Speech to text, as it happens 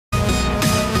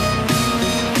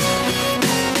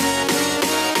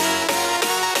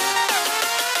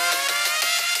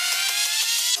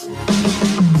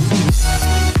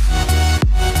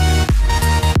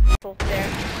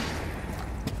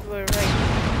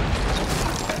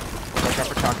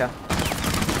Tonka.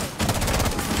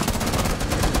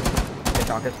 Okay,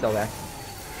 Tonka's still there.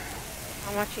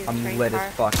 I'm lit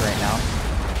as fuck right now.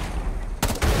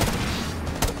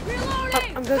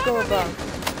 I'm gonna go above.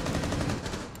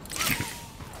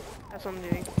 That's what I'm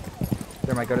doing.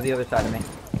 There might go to the other side of me.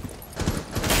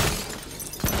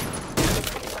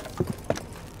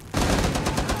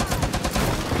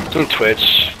 It's on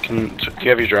Twitch. Do you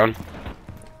have your drone?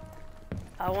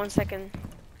 1 second.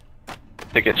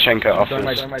 To get Shenka off Don't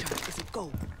his...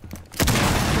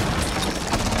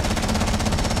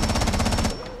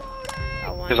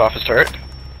 His office turret.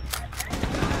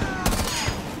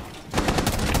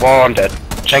 Well, I'm dead.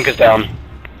 Shenka's down.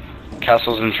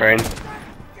 Castle's in train.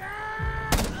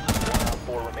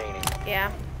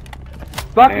 Yeah.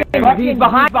 Fuck him! He's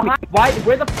behind me! Why?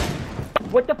 Where the...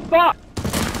 What the fuck?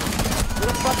 Where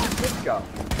the fuck did this go?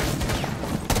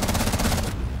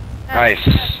 Nice.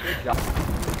 Good job.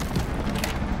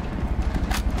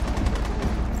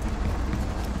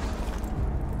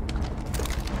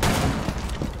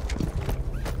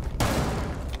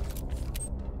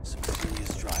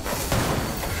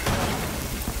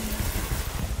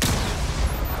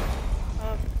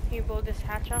 Can you blow this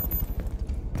hatch up?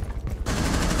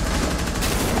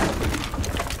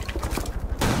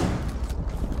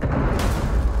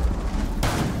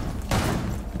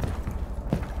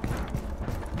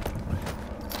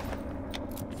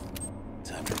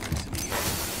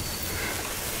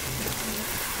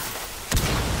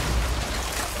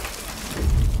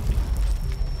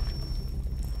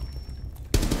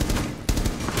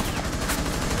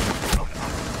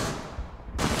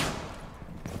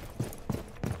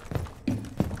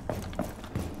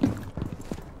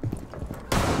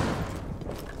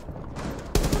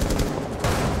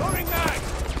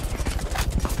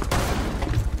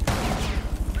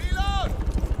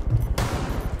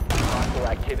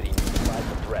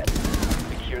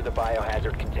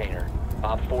 Biohazard container.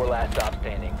 Op 4 last stop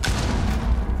standing.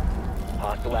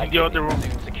 Hostile activity.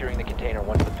 Soon securing the container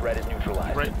once the threat is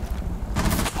neutralized. Right.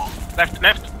 Left,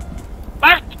 left,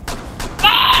 left!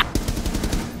 Ah!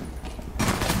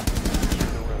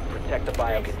 Protect the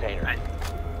bio container. Nice.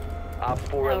 Op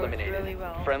 4 That eliminated. worked really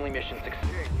well. Friendly mission success.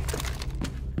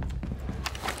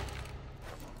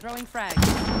 Throwing frag.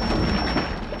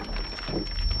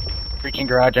 Breaching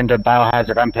garage into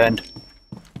biohazard. I'm pinned.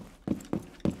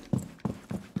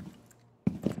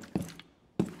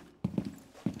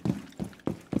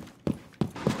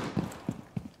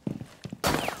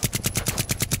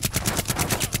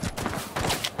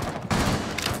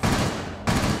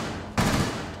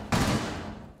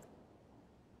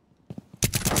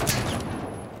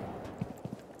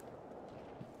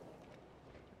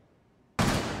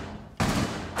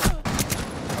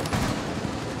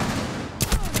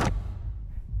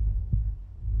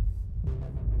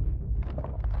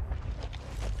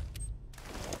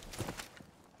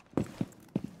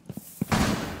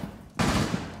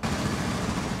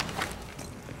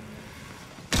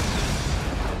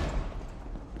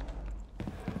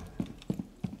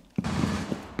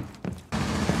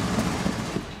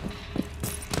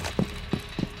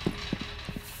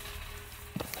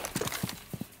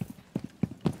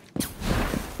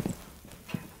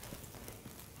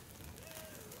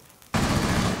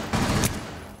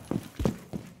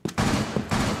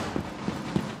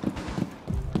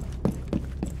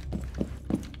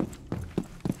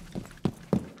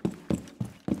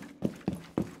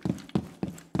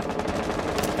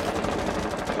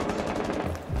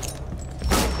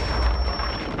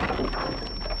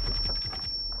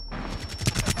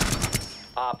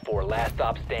 Op 4 last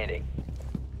stop standing.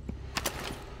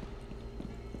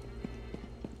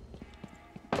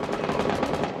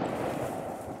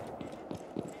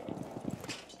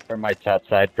 Thermite's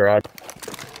outside garage.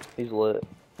 He's lit.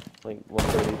 Like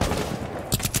 130.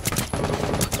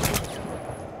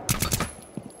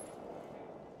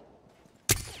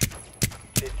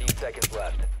 15 seconds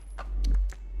left.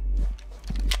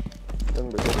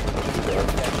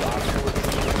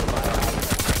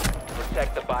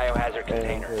 Protect the biohazard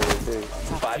container.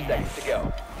 5 seconds to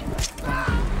go.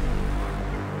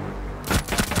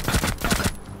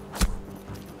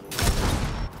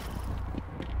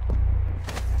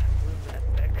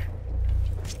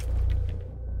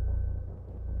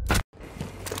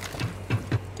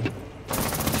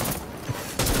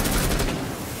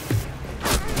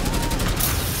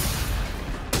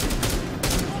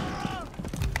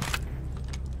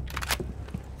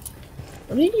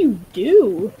 What did you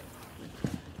do?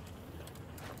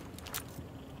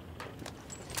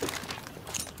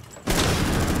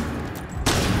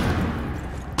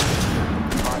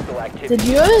 Did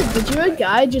you a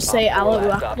guy just say Allahu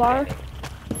Akbar?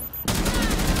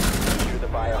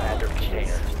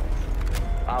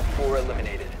 Op 4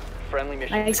 eliminated. Friendly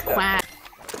mission Nice successful. quack.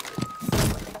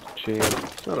 Jam.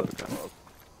 Son of a gun.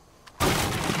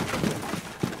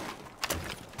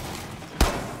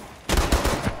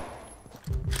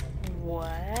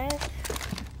 What?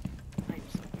 I'm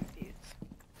so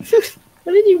confused.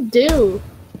 What did you do?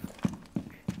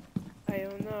 I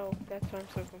don't know. That's why I'm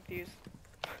so confused.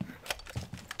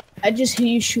 I just hear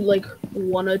you shoot like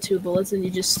 1 or 2 bullets and you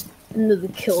just, into the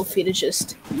kill feed is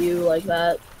just you like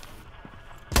that.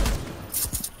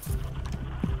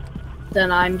 Then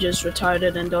I'm just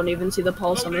retarded and don't even see the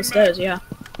pulse on the stairs, yeah.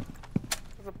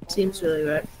 Seems really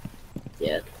right.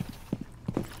 Yeah.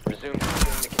 Resume securing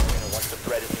the container once the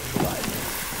threat is neutralized.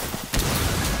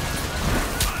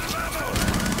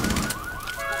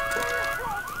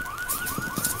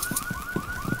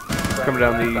 Coming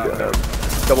down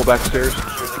the double back stairs.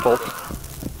 Bolt.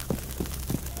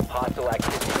 Hostile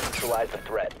activity. Neutralize the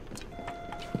threat.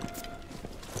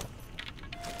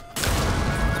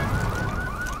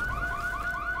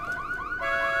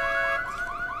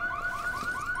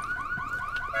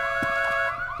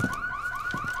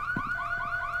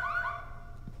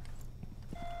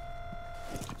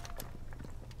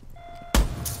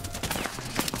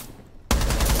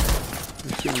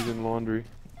 This thing's in laundry.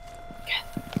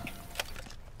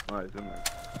 Oh, he's in there.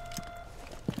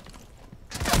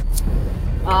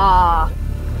 Ah.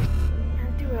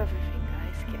 Can't do everything,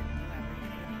 guys. Can't do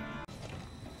everything.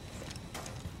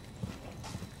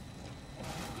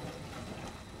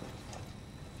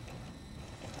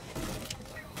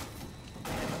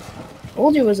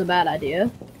 Told you it was a bad idea.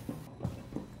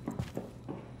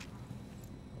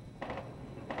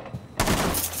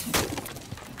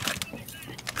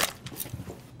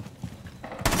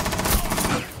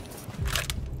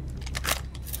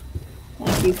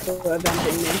 Thank you for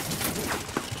avenging me.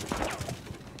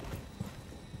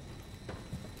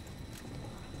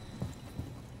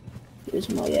 Here's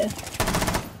more, yeah.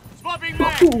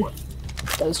 Ooh,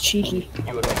 that was cheeky. You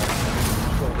have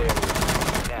controlled area.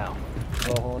 Now.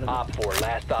 Op 4,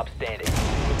 last stop standing.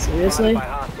 Seriously? Spotted by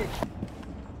hostiles.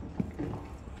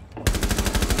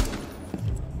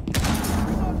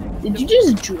 Did you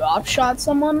just drop shot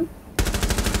someone?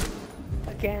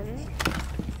 Again?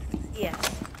 Yes.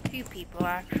 A few people,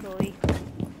 actually.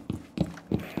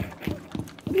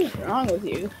 What is wrong with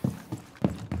you?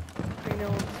 I know,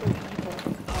 I'm so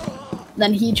evil.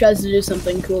 Then he tries to do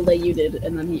something cool that you did,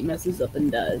 and then he messes up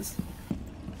and does.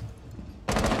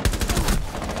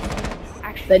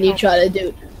 Actually, Then you no. try to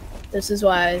do. This is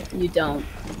why you don't.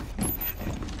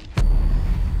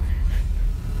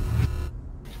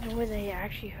 You know, they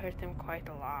actually hurt them quite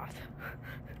a lot.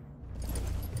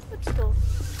 But still,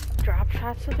 drop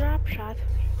shot's a drop shot.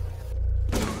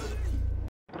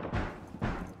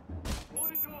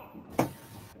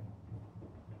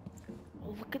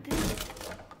 Oh, look at this.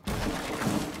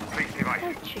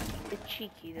 How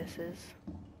cheeky this is.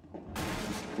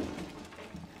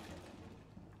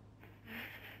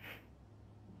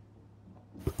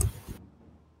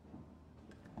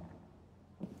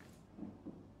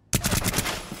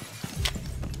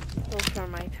 Oh,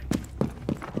 thermite.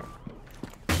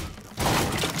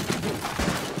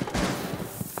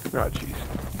 Oh, jeez.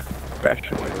 Bash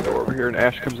should the door over here, and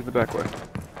Ash comes in the back way.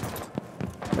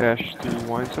 Ash, the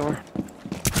wine cellar.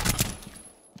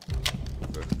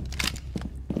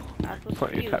 That was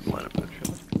Plenty of time to cute. line up that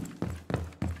shit.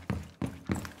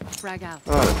 Frag out.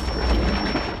 Oh, that's great.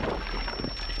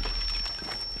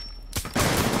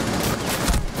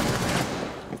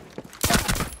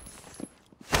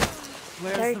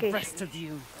 Where's the Interrogation. rest of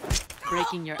you?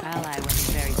 Breaking your ally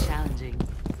wasn't very challenging,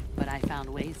 but I found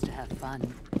ways to have fun.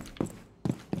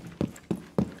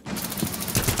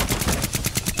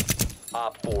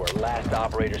 Op 4, last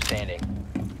operator standing.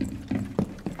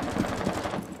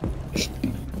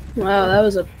 Wow, that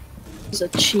was a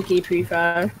cheeky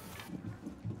pre-fire.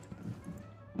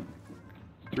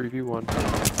 3v1.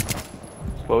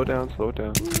 Slow it down, slow it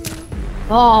down.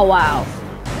 Oh wow.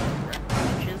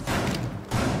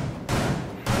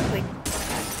 Wait.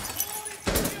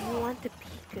 You want to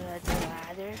peek at the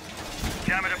ladder?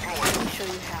 Let me show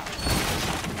you how.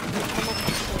 Come up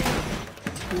this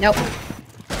way. Nope.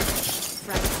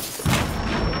 Like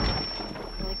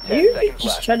Did you 10 seconds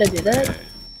just left. try to do that?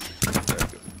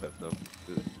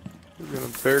 We're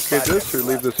gonna barricade this or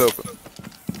leave this open?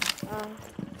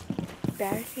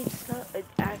 barricade stuff.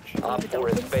 Actually, Op leave it 4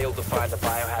 has open. failed to find the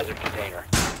biohazard container.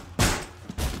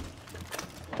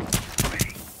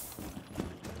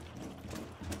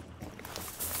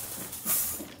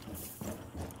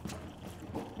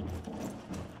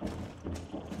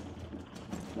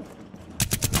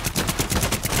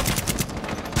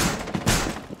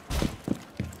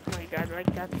 Oh my god, I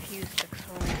got fused like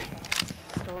so many times.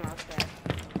 Still not dead.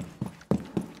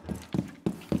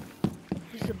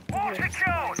 He's a bullet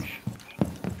sponge.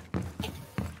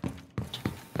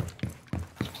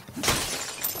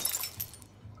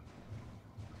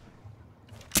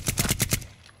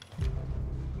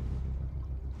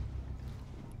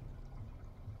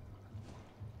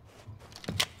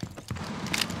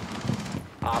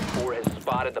 Op 4 has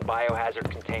spotted the biohazard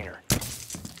container.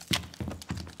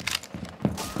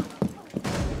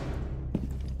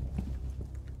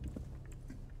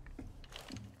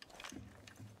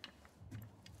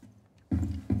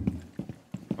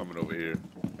 Coming over here.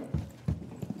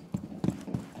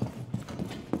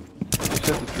 He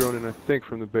sent the drone in, I think,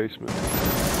 from the basement.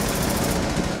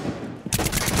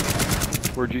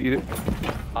 Where'd you eat it?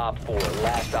 Op 4,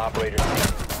 last operator.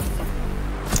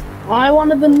 I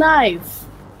wanted the knife.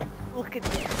 Look at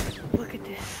this. Look at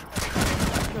this.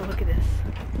 No, look at this.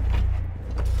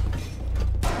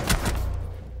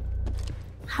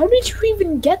 How did you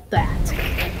even get that?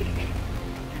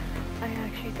 I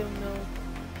actually don't know.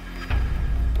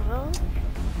 Well,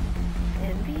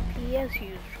 MVP as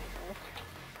usual.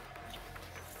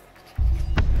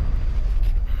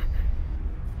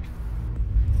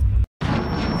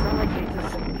 It's not like you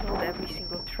just killed every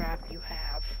single trap you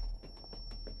have.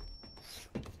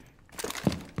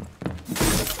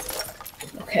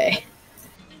 Okay.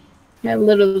 I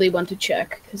literally want to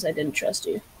check, because I didn't trust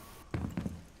you.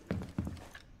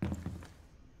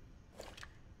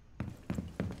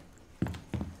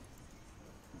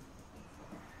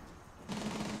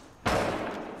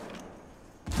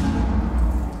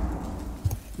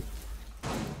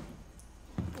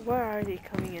 Where are they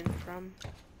coming in from?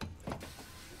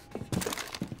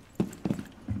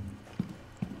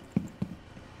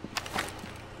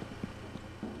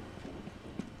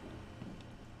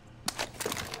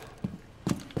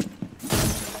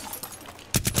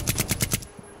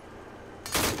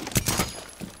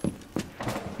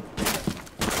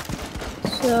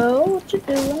 So, what you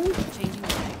doing? Changing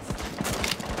sides.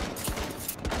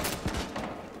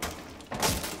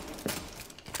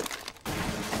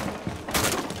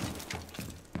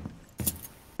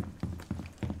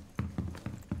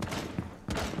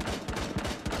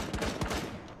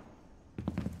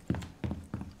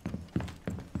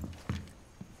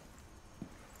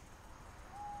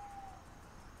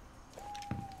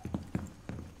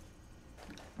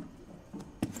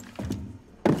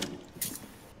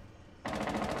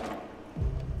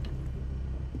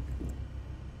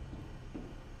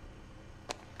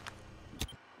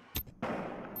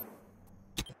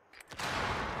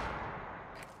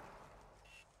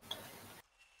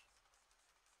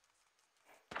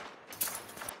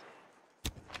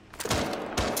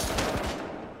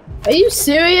 Are you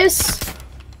serious?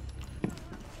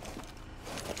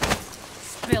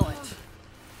 Spill it.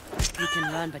 You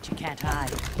can run, but you can't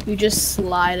hide. You just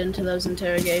slide into those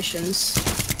interrogations.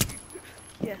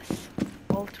 Yes.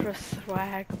 Ultra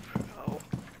swag pro.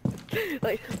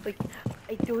 like,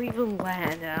 I don't even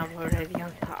land and I'm already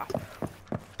on top.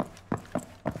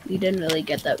 You didn't really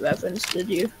get that reference, did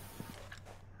you?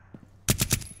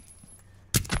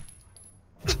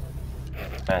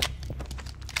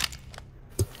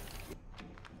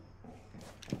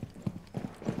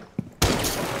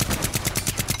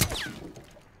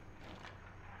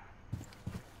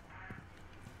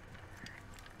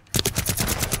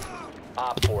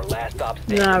 Op 4, last stop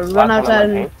standing. Nah, run outside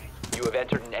and... You have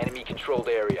entered an enemy-controlled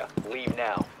area. Leave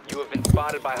now. You have been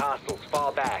spotted by hostiles.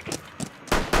 Fall back.